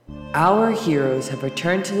Our heroes have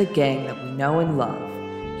returned to the gang that we know and love.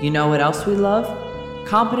 You know what else we love?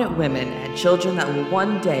 Competent women and children that will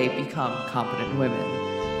one day become competent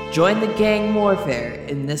women. Join the gang warfare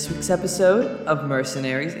in this week's episode of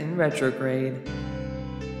Mercenaries in Retrograde.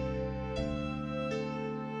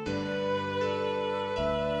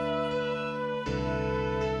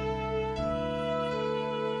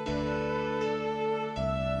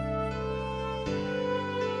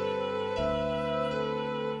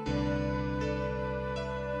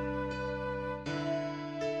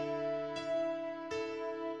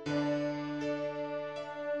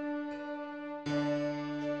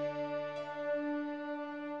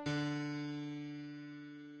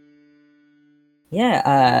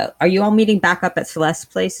 Yeah, are you all meeting back up at Celeste's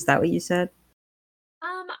place? Is that what you said?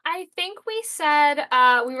 I think we said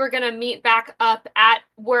we were gonna meet back up at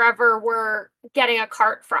wherever we're getting a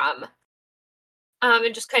cart from.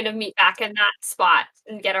 And just kind of meet back in that spot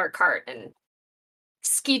and get our cart and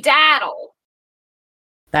skedaddle.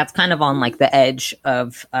 That's kind of on like the edge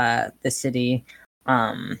of the city.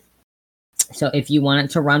 So if you wanted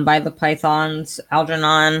to run by the pythons,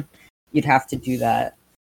 Algernon, you'd have to do that.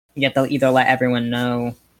 You have to either let everyone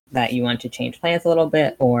know that you want to change plans a little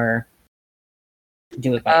bit, or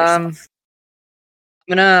do it by yourself.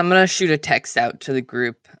 I'm gonna shoot a text out to the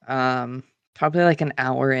group, probably like an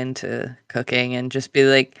hour into cooking, and just be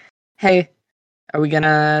like, "Hey, are we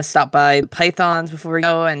gonna stop by the pythons before we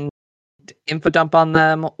go and info dump on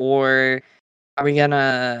them, or are we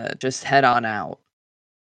gonna just head on out?"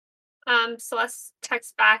 Celeste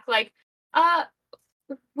texts back like,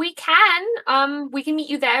 we can meet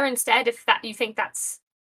you there instead if that you think that's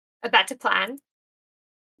a better plan.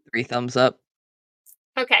 3 thumbs up.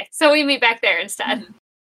 Okay, so we meet back there instead. What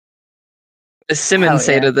does Simmon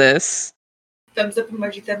say to this? Thumbs up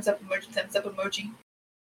emoji, thumbs up emoji, thumbs up emoji.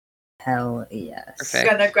 Hell yes.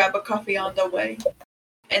 Perfect. Gonna grab a coffee on the way.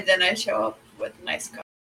 And then I show up with a nice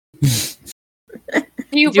coffee.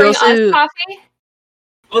 Do you bring us coffee?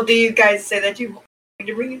 Well, do you guys say that you want me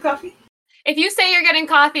to bring you coffee? If you say you're getting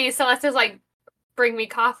coffee, Celeste is like, bring me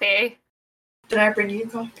coffee. Then I bring you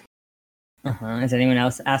coffee. Is anyone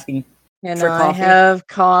else asking Can for I coffee? have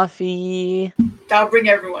coffee? I'll bring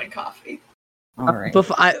everyone coffee. All right.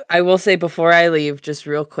 I will say before I leave, just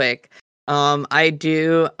real quick, I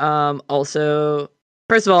do also,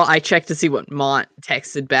 first of all, I checked to see what Mont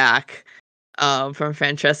texted back from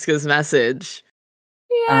Francesca's message.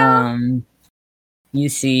 Yeah. You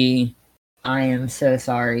see, I am so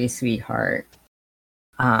sorry, sweetheart.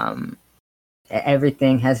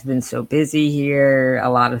 Everything has been so busy here. A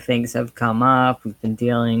lot of things have come up. We've been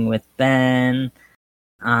dealing with Ben.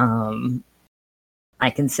 I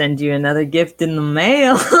can send you another gift in the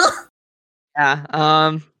mail.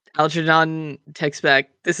 Yeah, Algernon texts back,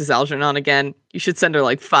 "This is Algernon again. You should send her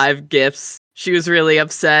like 5 gifts. She was really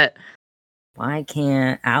upset." Why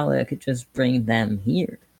can't Alec just bring them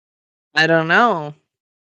here? I don't know.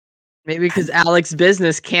 Maybe because Alec's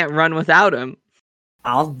business can't run without him.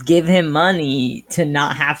 I'll give him money to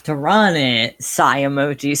not have to run it. Sigh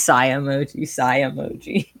emoji, sigh emoji, sigh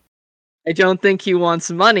emoji. I don't think he wants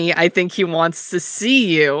money. I think he wants to see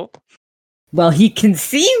you. Well, he can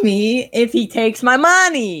see me if he takes my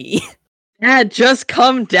money. Dad, just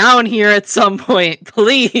come down here at some point,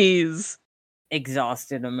 please.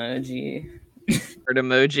 Exhausted emoji. Bird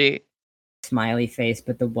emoji. Smiley face,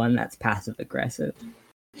 but the one that's passive aggressive.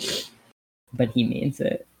 But he means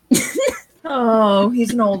it. Oh,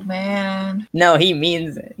 he's an old man. No, he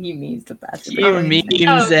means it. He means the passive He aggressive.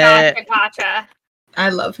 means it. Gotcha. I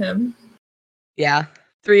love him. Yeah.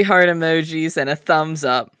 3 heart emojis and a thumbs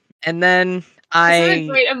up. And then This is a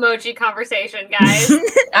great emoji conversation, guys.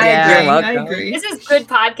 I agree. This is good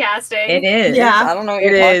podcasting. It is. Yeah. I don't know what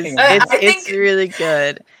it you're is. talking about. It's really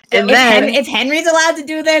good. And If then if Henry's allowed to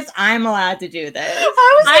do this, I'm allowed to do this.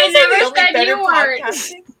 I never said you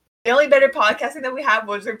weren't. The only better podcasting that we have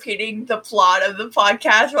was repeating the plot of the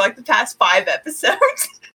podcast for like the past 5 episodes.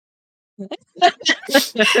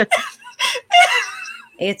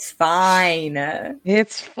 It's fine.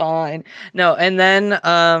 it's fine. No, and then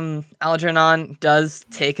Algernon does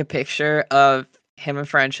take a picture of him and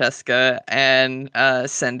Francesca and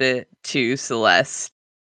send it to Celeste.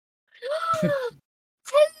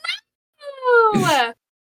 Hello!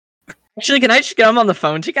 Actually, can I just get them on the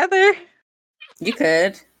phone together? You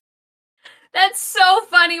could. That's so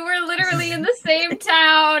funny. We're literally in the same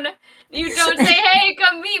town. You don't say, "Hey,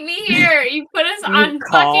 come meet me here." You put us on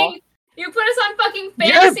fucking. You put us on fucking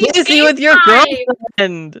fantasy. You're busy with your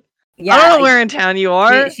girlfriend. Yeah, I don't know where in town you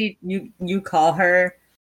are. You call her.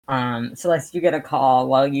 Celeste, you get a call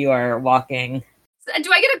while you are walking.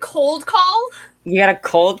 Do I get a cold call? You got a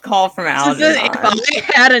cold call from Algernon. If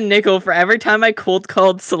I had a nickel for every time I cold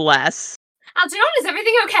called Celeste. Algernon, is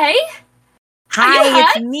everything okay? Hi,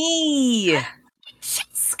 it's me.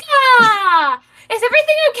 Shiska! Is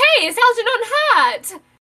everything okay? Is Algernon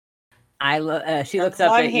hurt? She looks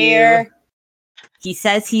up I'm at here. you. He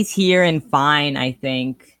says he's here and fine, I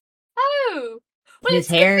think. Oh, well, His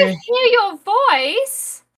it's good hair- to hear your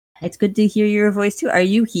voice. It's good to hear your voice too. Are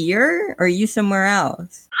you here or are you somewhere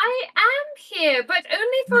else? I am here, but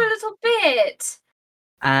only for a little bit.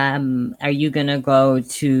 Are you gonna go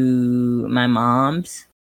to my mom's?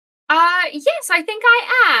 Yes, I think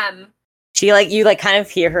I am. She you kind of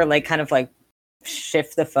hear her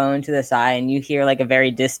shift the phone to the side, and you hear a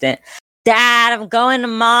very distant, "Dad, I'm going to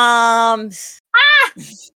mom's." Ah!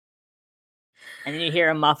 And then you hear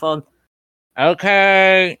a muffled,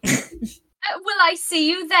 "Okay." Will I see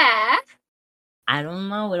you there? I don't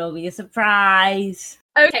know. It'll be a surprise.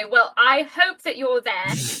 Okay, well, I hope that you're there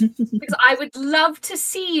because I would love to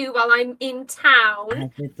see you while I'm in town.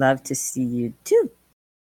 I would love to see you too.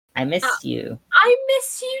 I miss you. I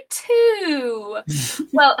miss you too.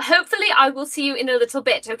 Well, hopefully I will see you in a little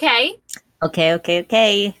bit, okay? Okay.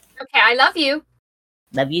 Okay, I love you.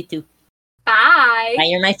 Love you too. Bye. Bye,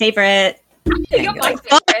 you're my favorite. You're my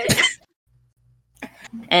favorite.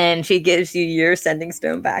 And she gives you your sending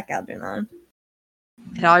stone back, Algernon.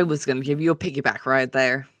 And I was gonna give you a piggyback ride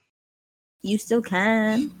there. You still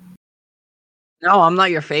can. No, I'm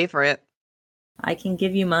not your favorite. I can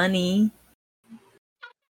give you money.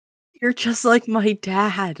 You're just like my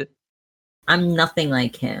dad. I'm nothing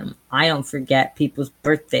like him. I don't forget people's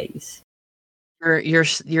birthdays.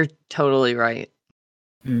 You're totally right.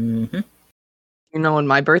 Mm-hmm. You know when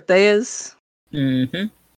my birthday is? Mm-hmm.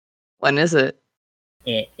 When is it?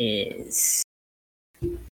 It is.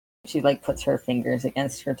 She puts her fingers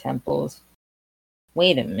against her temples.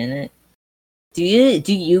 Wait a minute. Do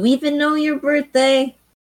you even know your birthday?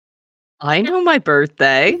 I know my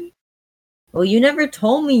birthday. Well, you never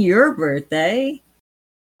told me your birthday.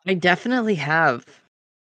 I definitely have.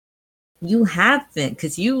 You haven't,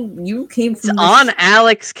 because you came It's from on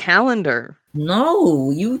Alex's calendar.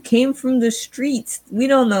 No, you came from the streets. We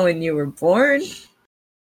don't know when you were born. You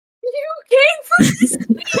came from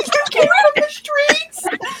the streets.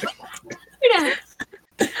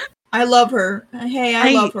 I love her. Hey,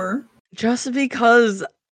 I love her. Just because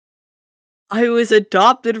I was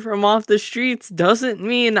adopted from off the streets doesn't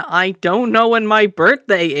mean I don't know when my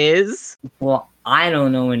birthday is. Well, I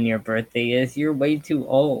don't know when your birthday is. You're way too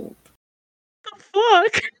old. The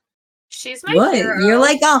fuck? She's my What? hero. You're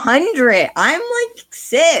 100. I'm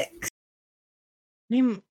 6.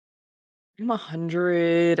 I'm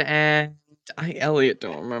 100 and Elliot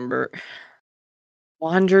don't remember.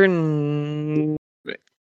 180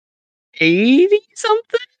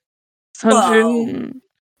 something? 100.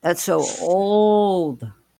 That's so old.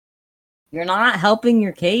 You're not helping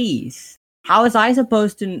your case. How was I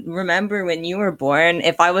supposed to remember when you were born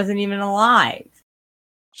if I wasn't even alive?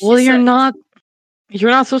 Well, you're not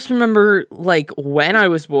supposed to remember when I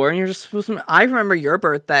was born. You're just supposed to. I remember your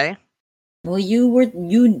birthday. Well, you were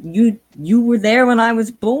there when I was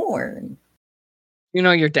born. You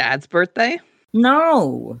know your dad's birthday?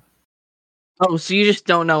 No. Oh, so you just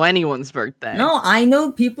don't know anyone's birthday? No, I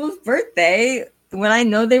know people's birthday when I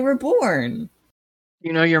know they were born.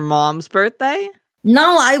 You know your mom's birthday?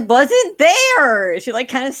 No, I wasn't there. She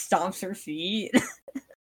kind of stomps her feet.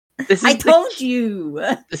 I told you.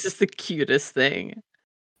 This is the cutest thing.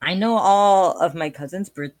 I know all of my cousins'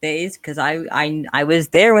 birthdays because I was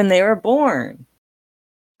there when they were born.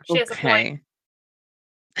 She has a point.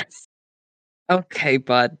 Okay,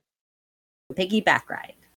 bud. Piggyback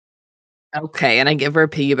ride. Okay, and I give her a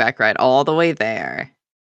piggyback ride all the way there.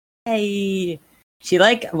 Hey. She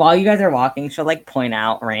while you guys are walking, she'll point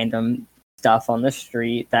out random stuff on the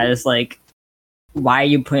street that is why are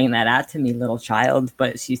you putting that out to me, little child?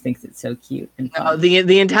 But she thinks it's so cute and fun. No,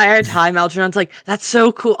 the entire time Algernon's that's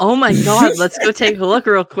so cool. Oh my god, let's go take a look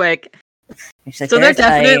real quick. So they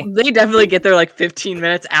definitely get there 15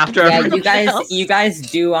 minutes after. Yeah, you guys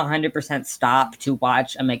do 100% stop to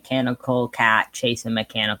watch a mechanical cat chase a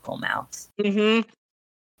mechanical mouse. Mm-hmm.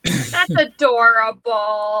 That's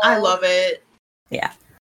adorable. I love it. Yeah.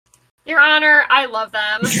 Your Honor, I love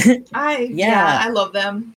them. I love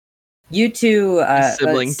them. You two,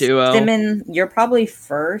 sibling duo. Simmon, you're probably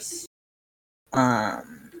first.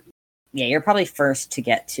 You're probably first to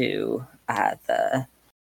get to the.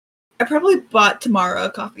 I probably bought Tamara a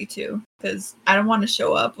coffee too, because I don't want to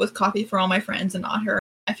show up with coffee for all my friends and not her.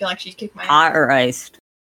 I feel like she'd kick my ass. Hot or iced?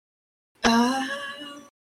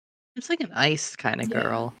 It's an iced kind of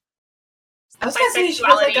girl. I was gonna say she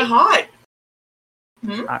was a hot.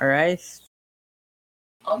 Hot rice.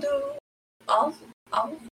 I'll do a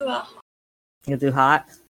You'll do hot.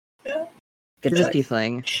 yeah. Good Just choice.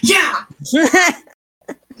 tiefling. Yeah.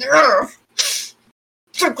 Yeah.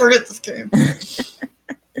 So great at this game.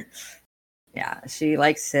 Yeah, she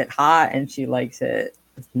likes it hot and she likes it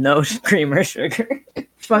with no cream or sugar.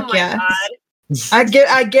 Fuck oh my yeah. God. I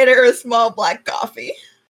get her a small black coffee.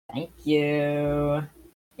 Thank you.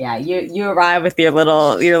 Yeah, you arrive with your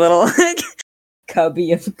little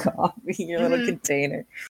cubby of coffee, your little container.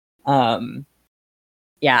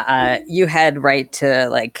 You head right to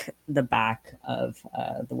like the back of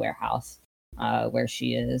the warehouse where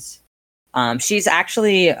she is. She's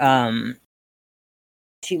actually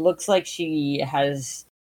she looks like she's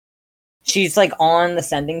like on the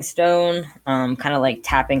sending stone, kind of like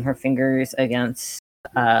tapping her fingers against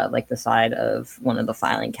like the side of one of the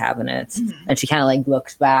filing cabinets, and she kind of like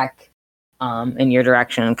looks back in your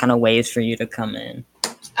direction and kind of waves for you to come in.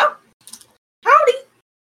 Oh, howdy.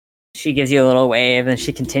 She gives you a little wave and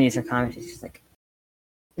she continues her conversation. She's like,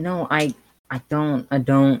 "No, I don't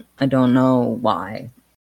know why.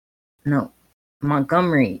 No,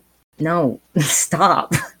 Montgomery, no,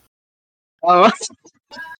 stop. Oh,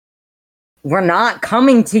 We're not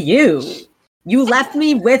coming to you. You left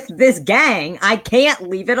me with this gang. I can't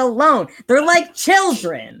leave it alone. They're like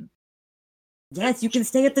children. Yes, you can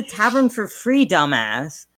stay at the tavern for free,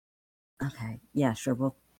 dumbass. Okay, yeah, sure,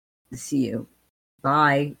 we'll see you.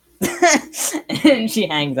 Bye." And she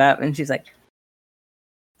hangs up and she's like,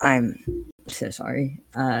 "I'm so sorry.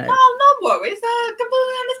 No worries.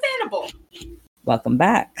 Completely understandable. Welcome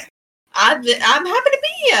back." I'm happy to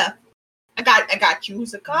be here. I got you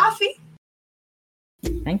some coffee.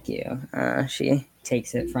 Thank you. She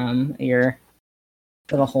takes it from your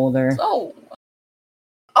little holder. Oh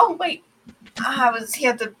wait. I was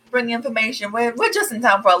here to bring information. We're just in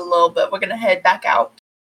town for a little bit. We're gonna head back out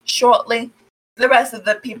shortly. The rest of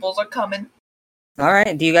the peoples are coming. All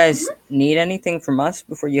right. Do you guys need anything from us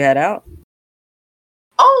before you head out?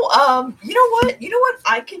 Oh, you know what?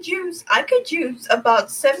 I could use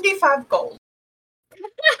about 75 gold.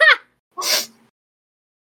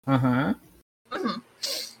 Uh-huh. Mm-hmm.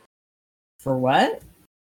 For what?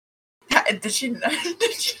 Did she know?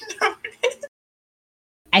 Did she know?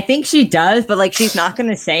 I think she does, but like she's not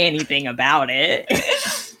gonna say anything about it.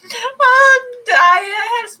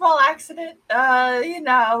 I had a small accident.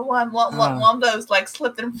 One of those like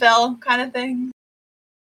slipped and fell kind of thing.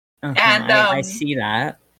 Uh-huh, And I see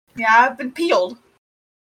that. Yeah, I've been peeled.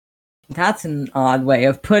 That's an odd way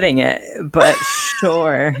of putting it, but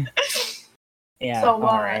sure. Yeah, So,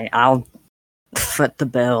 all right. I'll foot the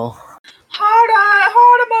bill. Hard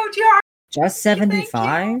emoji. Just Thank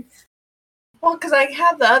 75? Well, because I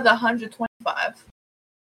have the other 125.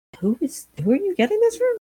 Who are you getting this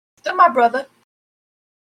from? To my brother.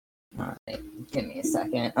 All right, give me a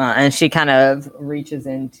second. And she kind of reaches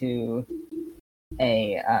into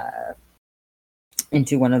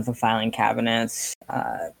into one of the filing cabinets,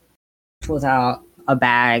 pulls out a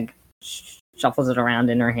bag, shuffles it around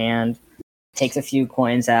in her hand, takes a few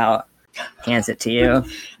coins out, hands it to you.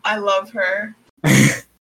 I love her.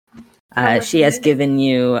 She has given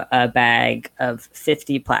you a bag of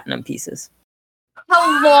 50 platinum pieces.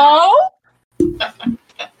 Hello?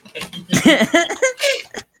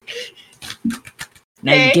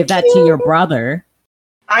 Now you give that to your brother.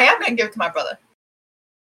 I am gonna give it to my brother.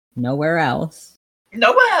 Nowhere else.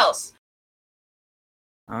 Nowhere else.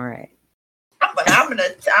 All right. But I'm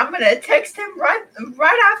gonna text him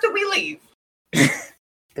right after we leave.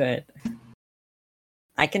 Good.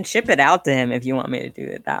 I can ship it out to him if you want me to do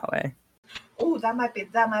it that way. Oh, that might be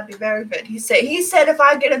very good. He said if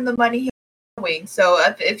I get him the money, he'll have the wing. So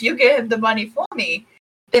if you get him the money for me,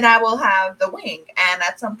 then I will have the wing, and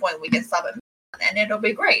at some point we can stop it, and it'll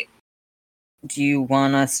be great. Do you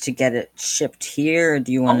want us to get it shipped here, or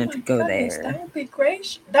do you want it to go there? That would be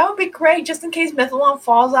great. That would be great, just in case Mythalon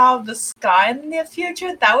falls out of the sky in the near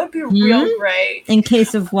future. That would be real great. In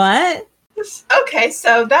case of what? Okay,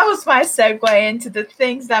 so that was my segue into the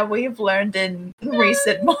things that we've learned in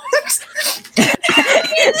recent months.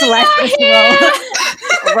 Celeste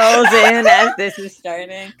rolls in as this is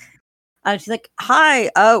starting. She's like, "Hi,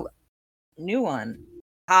 oh, new one.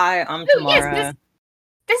 Hi, I'm Tamara." Yes,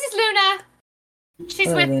 this is Luna. She's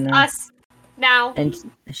Hello, with Luna. us now. And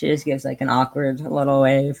she just gives like an awkward little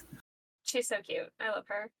wave. She's so cute. I love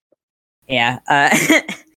her. Yeah.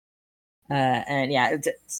 And yeah,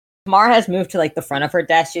 Tamara has moved to like the front of her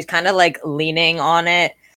desk. She's kind of like leaning on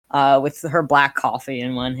it, with her black coffee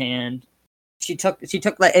in one hand. She took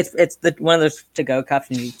like it's the one of those to go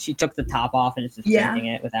cups, and she took the top off and is just drinking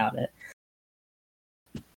it without it.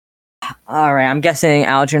 All right, I'm guessing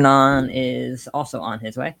Algernon is also on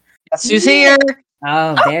his way. Yes, who's here?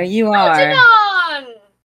 Oh, there you are.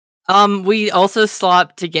 Algernon! We also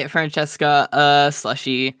stopped to get Francesca a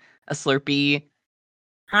slushie, a Slurpee.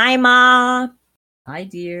 Hi, Ma. Hi,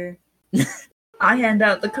 dear. I hand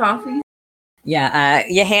out the coffee. Yeah,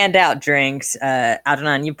 you hand out drinks.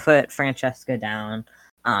 Algernon, you put Francesca down.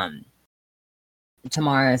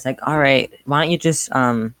 Tamara is like, all right, why don't you just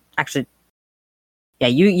actually, yeah,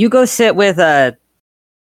 you go sit with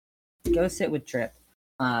Trip.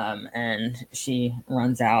 And she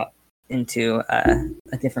runs out into a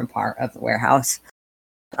different part of the warehouse.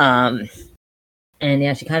 And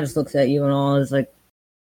yeah, she kind of just looks at you and all is like,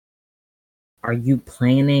 are you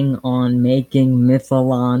planning on making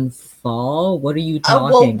Mythalon fall? What are you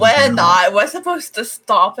talking Well, we're about? not. We're supposed to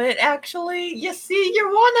stop it, actually. You see,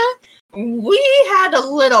 we had a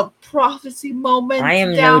little prophecy moment. I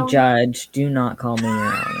am no judge. Do not call me your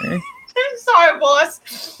honor. I'm sorry,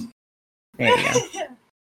 boss. There you go.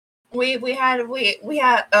 We had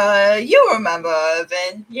you remember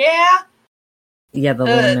Vin, yeah? Yeah, the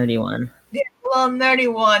little nerdy one. The little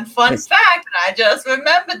nerdy one. Fun fact, I just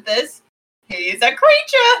remembered this. He's a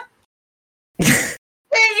creature.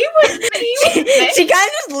 She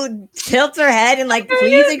kind of tilts her head and like,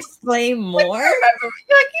 please explain more.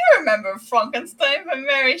 You remember Frankenstein from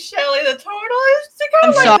Mary Shelley the Turtle?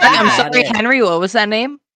 I'm sorry, Henry. What was that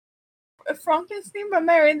name? Frankenstein by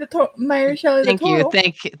Mary Shelley the Turtle.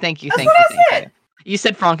 Thank you. That's what I said. You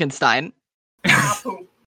said Frankenstein.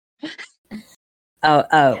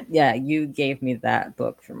 Oh, yeah. You gave me that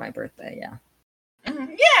book for my birthday. Yeah.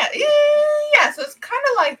 Mm-hmm. Yeah. So it's kind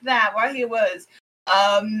of like that, where he was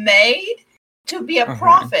made to be a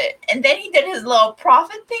prophet, and then he did his little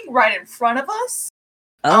prophet thing right in front of us.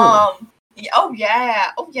 Oh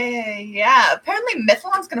yeah. Apparently,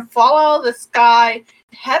 Mythalon's gonna fall out of the sky.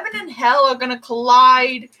 Heaven and hell are gonna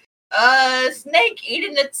collide. Snake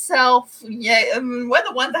eating itself. Yeah, we're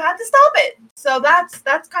the ones that had to stop it. So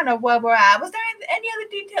that's kind of where we're at. Was there any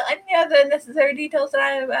other necessary details that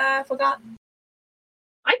I forgot?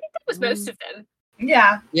 I think that was most of them.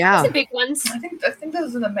 Yeah. Those are the big ones. I think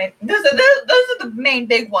those are the main. Those are the main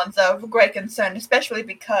big ones of great concern, especially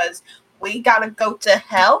because we gotta go to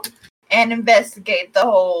hell and investigate the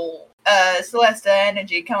whole celestial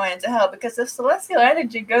energy coming into hell. Because if celestial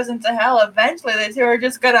energy goes into hell, eventually the two are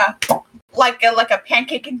just gonna like a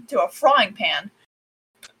pancake into a frying pan.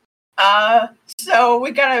 So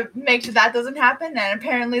we gotta make sure that doesn't happen, and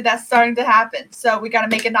apparently that's starting to happen. So we gotta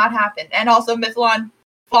make it not happen, and also Mythalon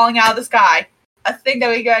falling out of the sky. A thing that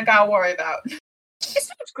we gotta worry about. This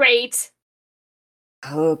sounds great.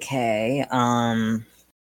 Okay. I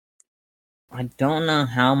don't know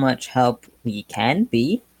how much help we can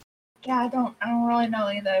be. Yeah, I don't really know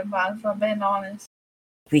either, but if I'm being honest.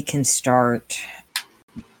 We can start.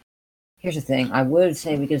 Here's the thing. I would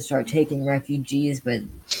say we could start taking refugees, but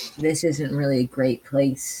this isn't really a great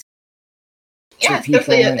place. Yeah,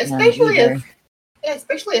 especially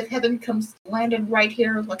if heaven comes landing right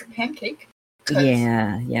here like a pancake.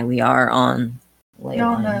 Yeah, we are on. We're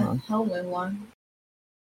on the Hellwind line.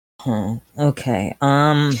 Huh. Okay.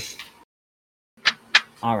 All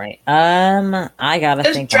right. I gotta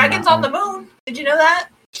there's think. There's dragons on the moon. Did you know that?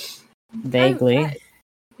 Vaguely.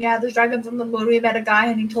 Yeah, there's dragons on the moon. We met a guy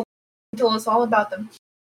and he told us all about them.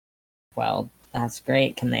 Well, that's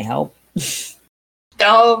great. Can they help?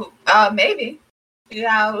 Oh, maybe.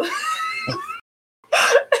 Yeah.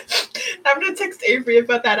 I'm gonna text Avery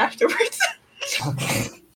about that afterwards. Okay.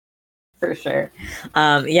 For sure.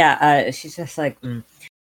 Yeah, she's just like,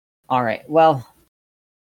 all right, well,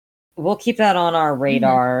 we'll keep that on our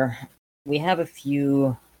radar. Mm-hmm. We have a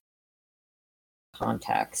few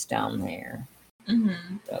contacts down there.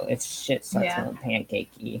 Mm-hmm. So if shit starts going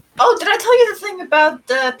pancakey. Oh, did I tell you the thing about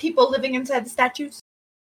the people living inside the statues?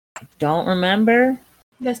 I don't remember.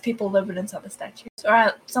 There's people living inside the statues. Or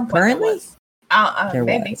at some point Currently? there was. There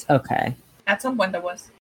maybe. was. Okay. At some point there was.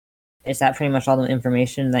 Is that pretty much all the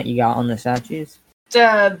information that you got on the statues?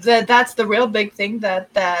 That's the real big thing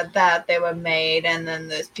that they were made, and then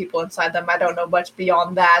there's people inside them. I don't know much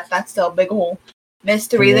beyond that. That's still a big whole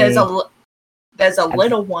mystery. There's a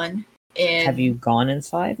little one. Have you gone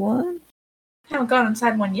inside one? I haven't gone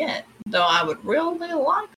inside one yet, though I would really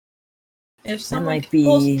like. If someone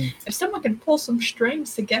can pull some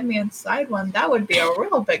strings to get me inside one, that would be a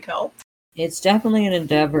real big help. It's definitely an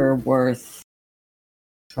endeavor worth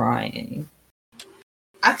trying.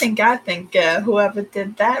 I think whoever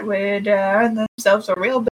did that would earn themselves a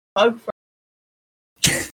real big hug.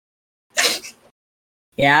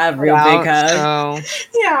 Yeah, a real big hug.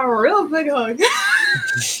 Yeah, a real big hug.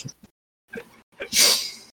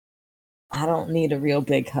 I don't need a real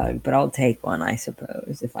big hug, but I'll take one, I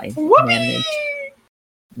suppose, if I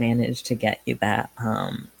manage to get you that.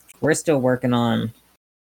 We're still working on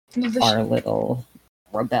our little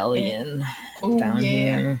rebellion down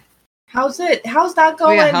here. How's that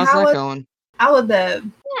going? Oh, yeah, how's that going? How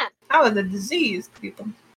are the diseased people?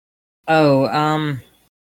 Oh,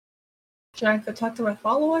 Should I go talk to my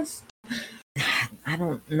followers? I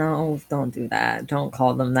don't know. Don't do that. Don't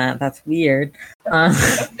call them that. That's weird.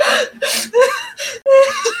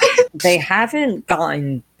 They haven't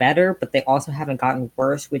gotten better, but they also haven't gotten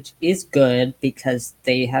worse, which is good because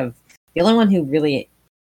they have the only one who really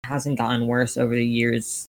hasn't gotten worse over the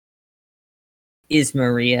years is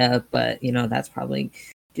Maria, but that's probably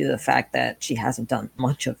due to the fact that she hasn't done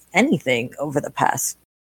much of anything over the past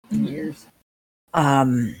years.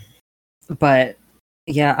 But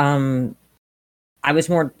yeah, I was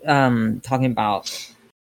more talking about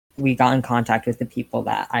we got in contact with the people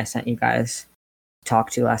that I sent you guys to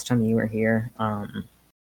talk to last time you were here.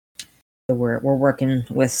 So we're working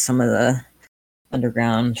with some of the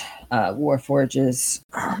underground war forges.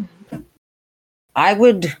 I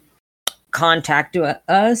would contact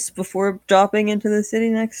us before dropping into the city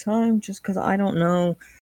next time, just because I don't know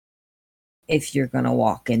if you're gonna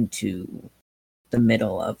walk into the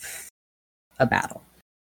middle of a battle.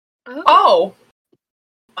 Oh.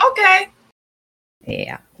 Okay.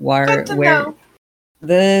 Yeah. Good to know.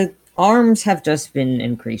 The arms have just been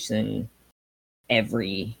increasing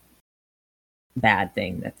every bad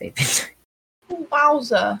thing that they've been doing.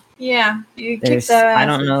 Wowza. Yeah. You kicked their asses. I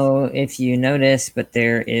don't know if you noticed, but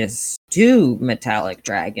there is 2 metallic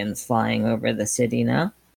dragons flying over the city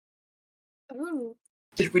now. Ooh.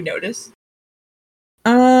 Did we notice?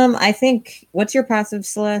 I think what's your passive,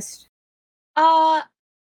 Celeste?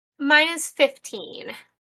 Mine is 15.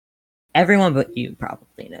 Everyone but you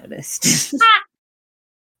probably noticed.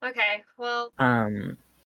 Okay, well. I'm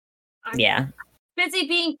yeah. Busy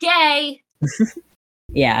being gay.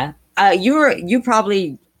 Yeah. You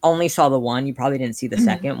probably only saw the one. You probably didn't see the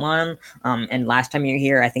second one. And last time you were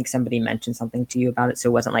here, I think somebody mentioned something to you about it, so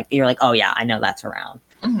it wasn't like you're like, oh yeah, I know that's around.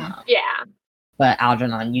 Yeah. But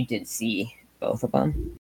Algernon, you did see both of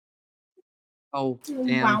them. Oh,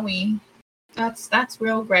 damn. Wowie. That's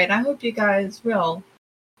real great. I hope you guys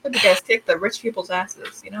kick the rich people's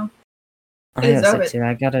asses, I deserve it too.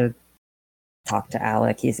 I gotta talk to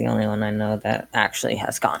Alec. He's the only one I know that actually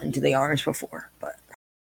has gotten to the arms before. But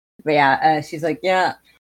yeah, she's like, yeah.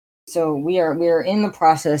 So we are in the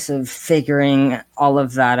process of figuring all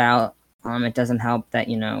of that out. It doesn't help that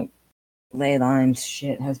ley lines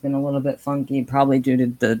shit has been a little bit funky, probably due to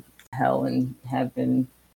the hell in heaven.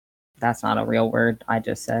 That's not a real word. I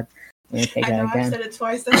just said. Let me take that again. I've said it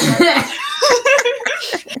twice. I've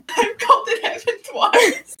called it heaven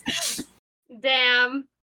twice. Damn.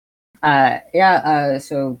 Yeah.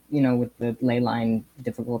 So with the ley line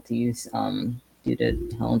difficulties, due to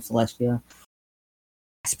Hell and Celestia,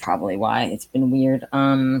 that's probably why it's been weird.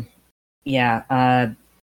 Yeah.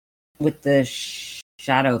 With the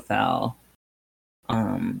Shadowfell,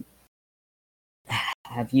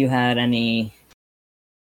 have you had any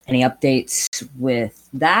updates with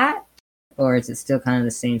that, or is it still kind of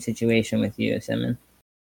the same situation with you, Simmon?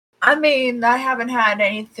 I mean, I haven't had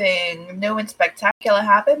anything new and spectacular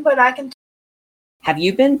happen, but I can. Have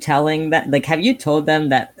you been telling that? Like, have you told them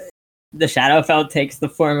that the Shadowfell takes the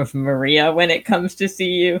form of Maria when it comes to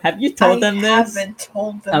see you? Have you told them this? I haven't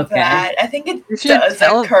told them that. I think it does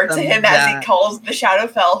occur to him as he calls the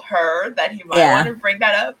Shadowfell her that he might want to bring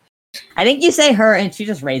that up. I think you say her, and she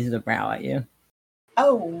just raises a brow at you.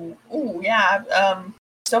 Oh, yeah.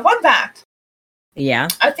 So fun fact. Yeah.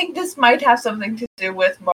 I think this might have something to do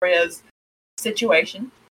with Maria's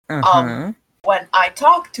situation. When I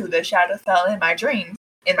talk to the Shadowfell in my dreams,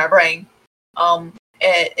 in my brain,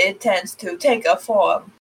 it tends to take a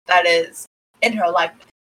form that is in her likeness.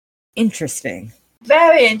 Interesting.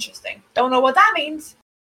 Very interesting. Don't know what that means,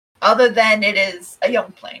 other than it is a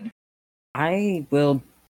young plane. I will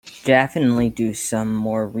definitely do some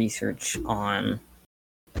more research on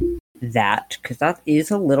that, because that is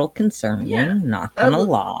a little concerning, not gonna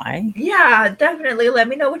lie. Yeah, definitely. Let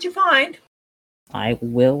me know what you find. I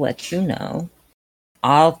will let you know.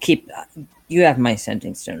 I'll keep... You have my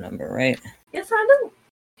sending stone number, right? Yes, I do.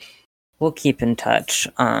 We'll keep in touch.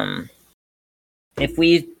 If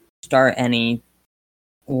we start any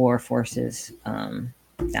war forces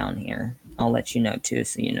down here, I'll let you know too,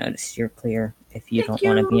 so you notice you're clear if you don't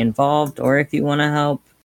want to be involved or if you want to help.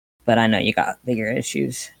 But I know you got bigger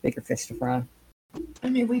issues, bigger fish to fry. I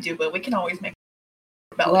mean, we do, but we can always make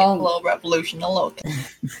Little revolution, a little.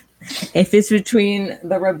 If it's between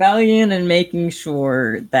the rebellion and making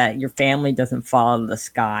sure that your family doesn't fall out of the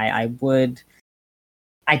sky,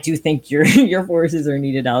 I do think your forces are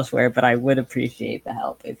needed elsewhere, but I would appreciate the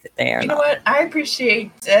help if they are. You know what? I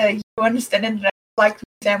appreciate you understanding that I like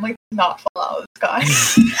my family to not fall out of the sky.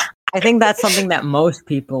 I think that's something that most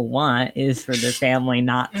people want, is for their family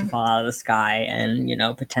not to fall out of the sky and,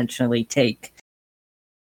 potentially take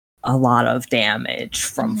a lot of damage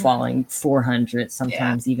from falling 400,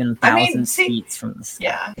 sometimes even 1,000 feet from the sky.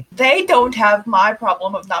 Yeah, they don't have my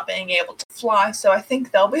problem of not being able to fly, so I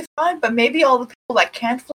think they'll be fine, but maybe all the people that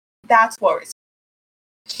can't fly, that's worrisome.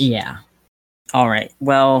 Yeah. All right.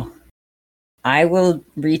 Well, I will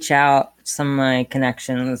reach out some of my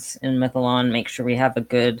connections in Mythalon, make sure we have a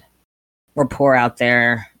good rapport out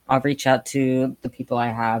there. I'll reach out to the people I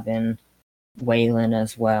have in Wayland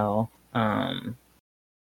as well.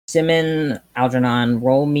 Simmon, Algernon,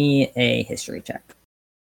 roll me a history check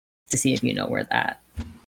to see if you know what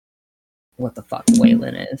the fuck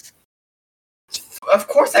Wayland is. Of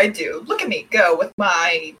course I do. Look at me go with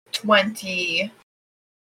my 20.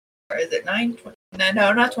 Or is it 9? 20,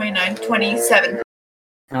 no, not 29. 27.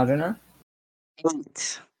 Algernon?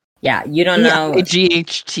 8. Yeah, you don't know.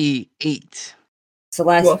 GHT 8.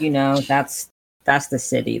 Celeste, that's the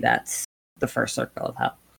city. That's the first circle of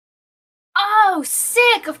hell. Oh,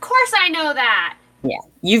 sick! Of course I know that! Yeah,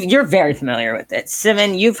 you're very familiar with it.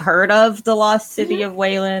 Simmon, you've heard of the lost city of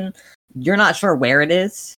Wayland. You're not sure where it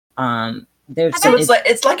is. So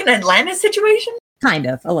it's like an Atlantis situation? Kind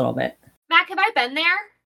of, a little bit. Mac, have I been there?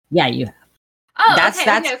 Yeah, you have. Oh, okay.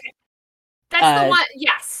 That's the one,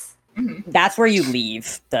 yes. Mm-hmm. That's where you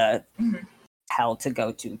leave the hell to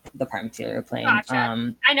go to the prime material plane.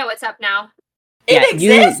 Gotcha. I know what's up now. It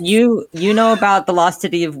exists? You know about the lost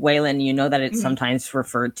city of Wayland. You know that it's sometimes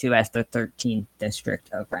referred to as the 13th district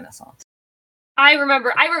of Renaissance. I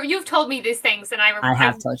remember. You've told me these things, and I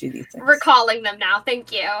have told you these things. Recalling them now.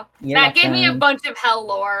 Thank you. That gave me a bunch of hell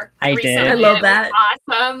lore. I did. I love that.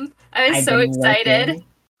 Awesome. I was so excited.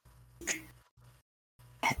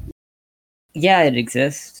 Yeah, it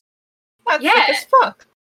exists. That's sick as fuck.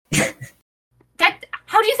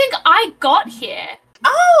 How do you think I got here?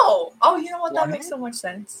 Oh, you know what? That makes so much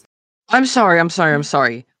sense. I'm sorry.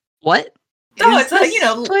 What? No, it's a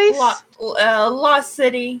lost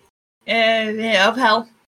city of hell.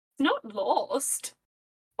 It's not lost.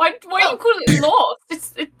 Why do you call it lost? Well,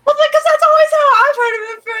 because that's always how I've heard it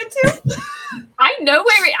referred to. I know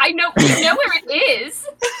we know where it is.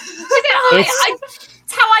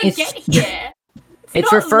 It's how I get here.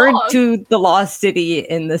 It's referred to the lost city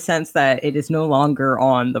in the sense that it is no longer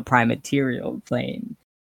on the prime material plane.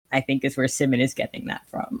 I think is where Simmon is getting that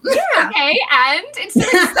from. Yeah. Okay, and it still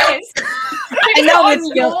exists. I know it's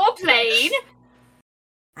on your plane.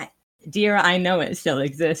 Dear, I know it still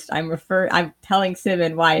exists. I'm telling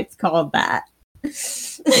Simmon why it's called that.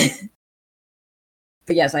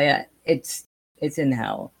 But yes, it's in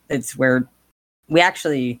hell. It's where we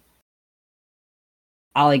actually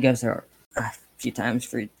Ollie goes there a few times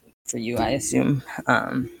for you, I assume.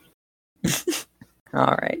 All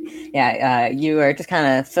right. Yeah, you are just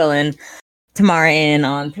kind of filling Tamara in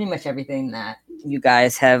on pretty much everything that you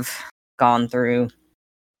guys have gone through.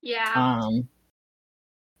 Yeah.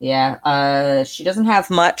 She doesn't have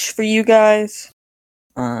much for you guys.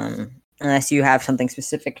 Unless you have something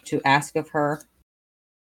specific to ask of her.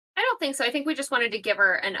 I don't think so. I think we just wanted to give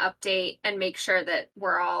her an update and make sure that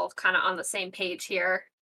we're all kind of on the same page here.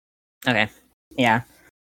 Okay. Yeah.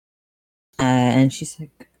 And she's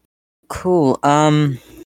like, cool.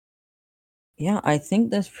 Yeah, I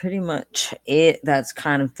think that's pretty much it that's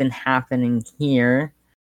kind of been happening here.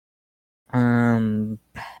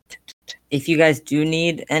 If you guys do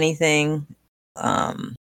need anything,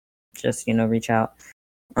 just, reach out.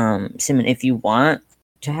 Simmon, if you want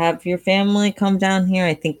to have your family come down here,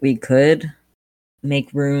 I think we could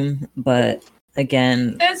make room, but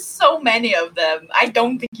again... There's so many of them. I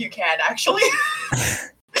don't think you can, actually.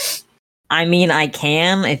 I mean, I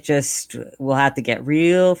can. It just, we'll have to get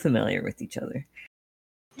real familiar with each other.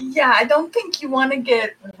 Yeah, I don't think you want to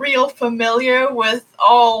get real familiar with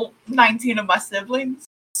all 19 of my siblings.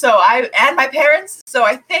 And my parents, so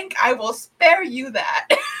I think I will spare you that.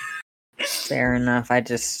 Fair enough. I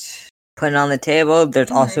just put it on the table.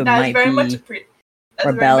 There's also might be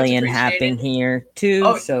rebellion happening here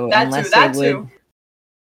too. So unless they would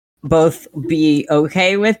both be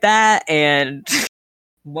okay with that and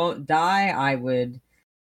won't die, I would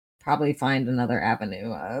probably find another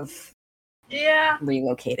avenue of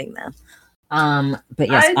relocating them. But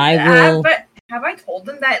yes, I will. Have I told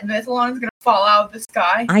them that Mithalon is gonna fall out of the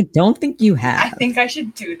sky? I don't think you have. I think I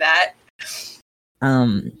should do that.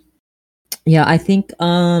 Yeah, I think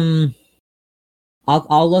I'll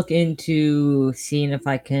look into seeing if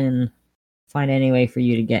I can find any way for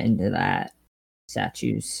you to get into that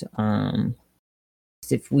statues.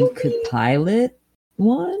 If we could pilot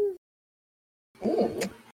one, Ooh,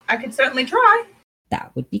 I could certainly try.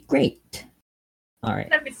 that would be great. All right.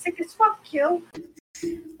 That'd be sick as fuck, yo.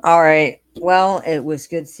 All right. Well, it was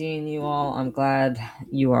good seeing you all. I'm glad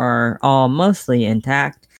you are all mostly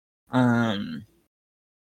intact. It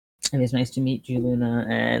was nice to meet you, Luna.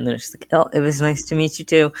 And Luna's like, oh, it was nice to meet you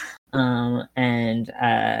too. And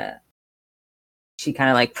she kind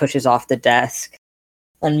of like pushes off the desk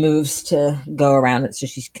and moves to go around it so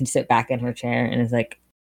she can sit back in her chair and is like,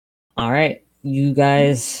 all right, you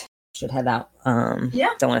guys should head out.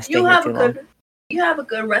 Yeah. Don't want to stay here too long. You have a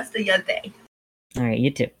good rest of your day. All right,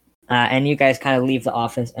 you too. And you guys kind of leave the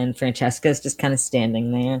office, and Francesca's just kind of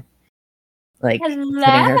standing there, like putting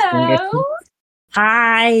her fingers. Hello.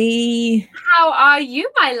 Hi. How are you,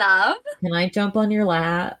 my love? Can I jump on your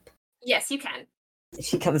lap? Yes, you can.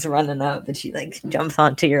 She comes running up, and she like jumps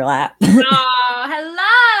onto your lap. Oh,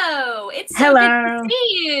 hello. It's so good to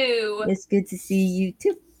see you. It's good to see you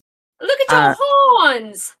too. Look at your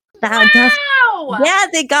horns. Wow. Yeah,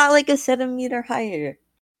 they got like a centimeter higher.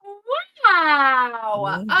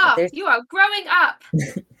 Wow. Oh, you are growing up.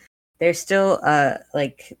 They're still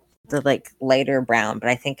like the like lighter brown, but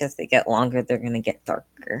I think as they get longer, they're gonna get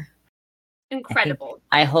darker. Incredible.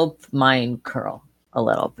 I hope mine curl a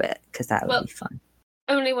little bit because that would be fun.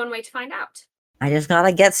 Only one way to find out. I just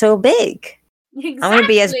gotta get so big. Exactly. I'm gonna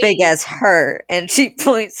be as big as her, and she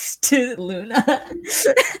points to Luna.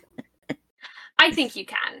 I think you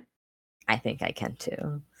can. I think I can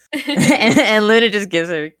too. and Luna just gives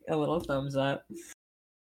her a little thumbs up.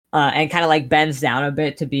 And kind of like bends down a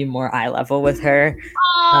bit to be more eye level with her.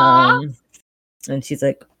 And she's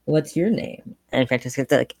like, what's your name? And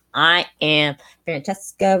Francesca's like, I am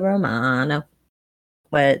Francesca Romano.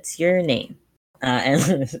 What's your name? And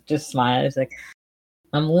Luna just smiles like,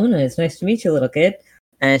 I'm Luna. It's nice to meet you, little kid.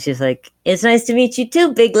 And she's like, it's nice to meet you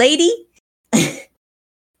too, big lady.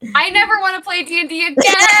 I never want to play D&D again.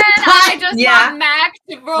 I just want Mac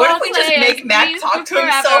to roll. What if we just make Mac talk to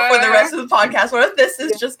himself for the rest of the podcast? What if this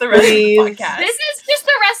is just the rest of the podcast? This is just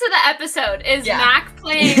the rest of the episode. Is Mac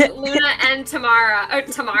playing Luna and Tamara? Or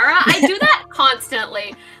Tamara? I do that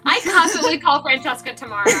constantly. I constantly call Francesca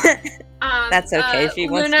Tamara. That's okay. She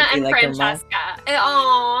wants Luna to be and like Francesca.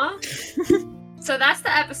 Aww. So that's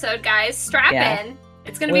the episode, guys. Strap in.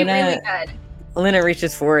 It's gonna be really good. Luna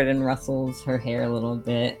reaches forward and rustles her hair a little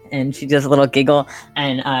bit, and she does a little giggle,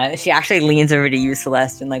 and she actually leans over to you,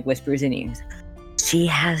 Celeste, and like whispers in ears. She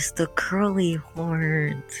has the curly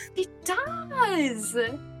horns. She does.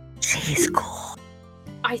 She's cool.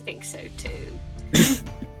 I think so too.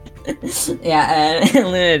 Yeah, and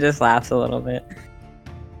Luna just laughs a little bit.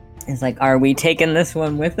 It's like, are we taking this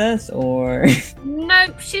one with us, or?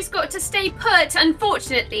 Nope, she's got to stay put,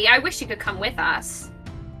 unfortunately. I wish she could come with us.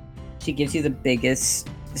 She gives you the biggest,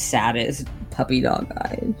 saddest puppy dog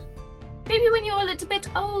eyes. Maybe when you're a little bit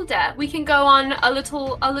older, we can go on a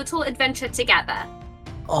little adventure together.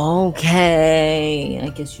 Okay, I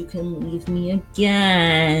guess you can leave me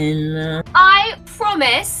again. I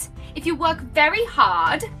promise, if you work very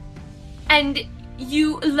hard and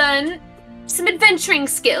you learn some adventuring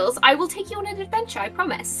skills, I will take you on an adventure, I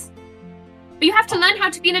promise. But you have to learn how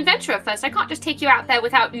to be an adventurer first. I can't just take you out there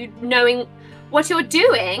without you knowing what you're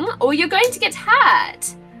doing, or you're going to get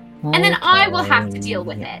hurt. Okay. And then I will have to deal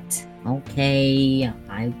with it. Okay,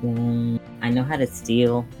 I won't. I know how to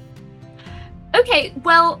steal. Okay,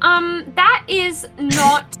 well, that is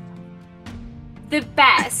not the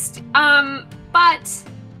best. But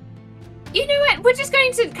you know what? We're just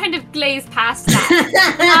going to kind of glaze past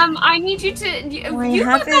that. I need you to. You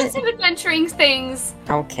work on some adventuring things.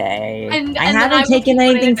 Okay. And I haven't taken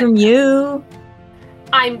anything from you.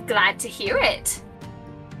 I'm glad to hear it.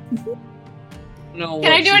 No,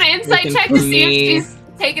 can I do an insight check to see if she's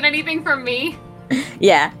taken anything from me?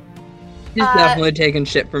 Yeah. She's definitely taken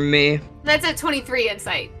shit from me. That's a 23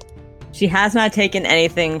 insight. She has not taken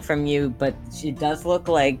anything from you, but she does look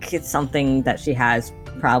like it's something that she has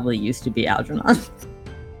probably used to be Algernon.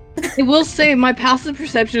 I will say my passive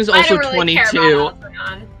perception is also really 22.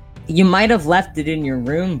 You might have left it in your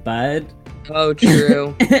room, bud. Oh,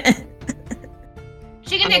 true.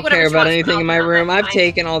 She can I don't care about anything in my room. I've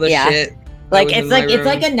taken all the shit. Like it's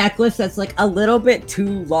like a necklace that's like a little bit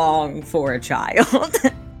too long for a child.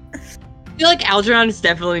 I feel like Algernon has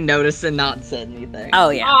definitely noticed and not said anything. Aww. Oh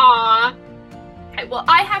yeah. Okay, well,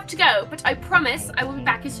 Well, I have to go, but I promise I will be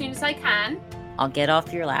back as soon as I can. I'll get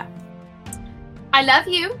off your lap. I love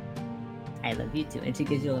you. I love you too. And she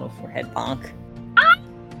gives you a little forehead bonk.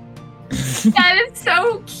 That is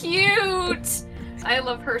so cute. I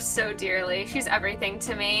love her so dearly. She's everything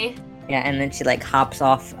to me. Yeah, and then she like hops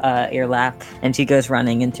off your lap and she goes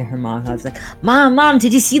running into her mom. I was like, Mom,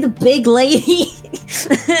 did you see the big lady?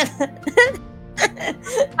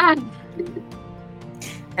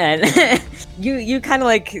 And you kind of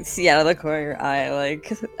like see out of the corner of your eye,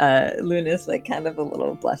 like Luna's like kind of a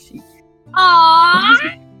little blushy.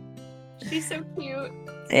 Aww. She's so cute.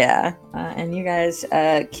 Yeah, and you guys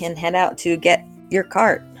can head out to get your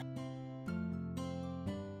cart.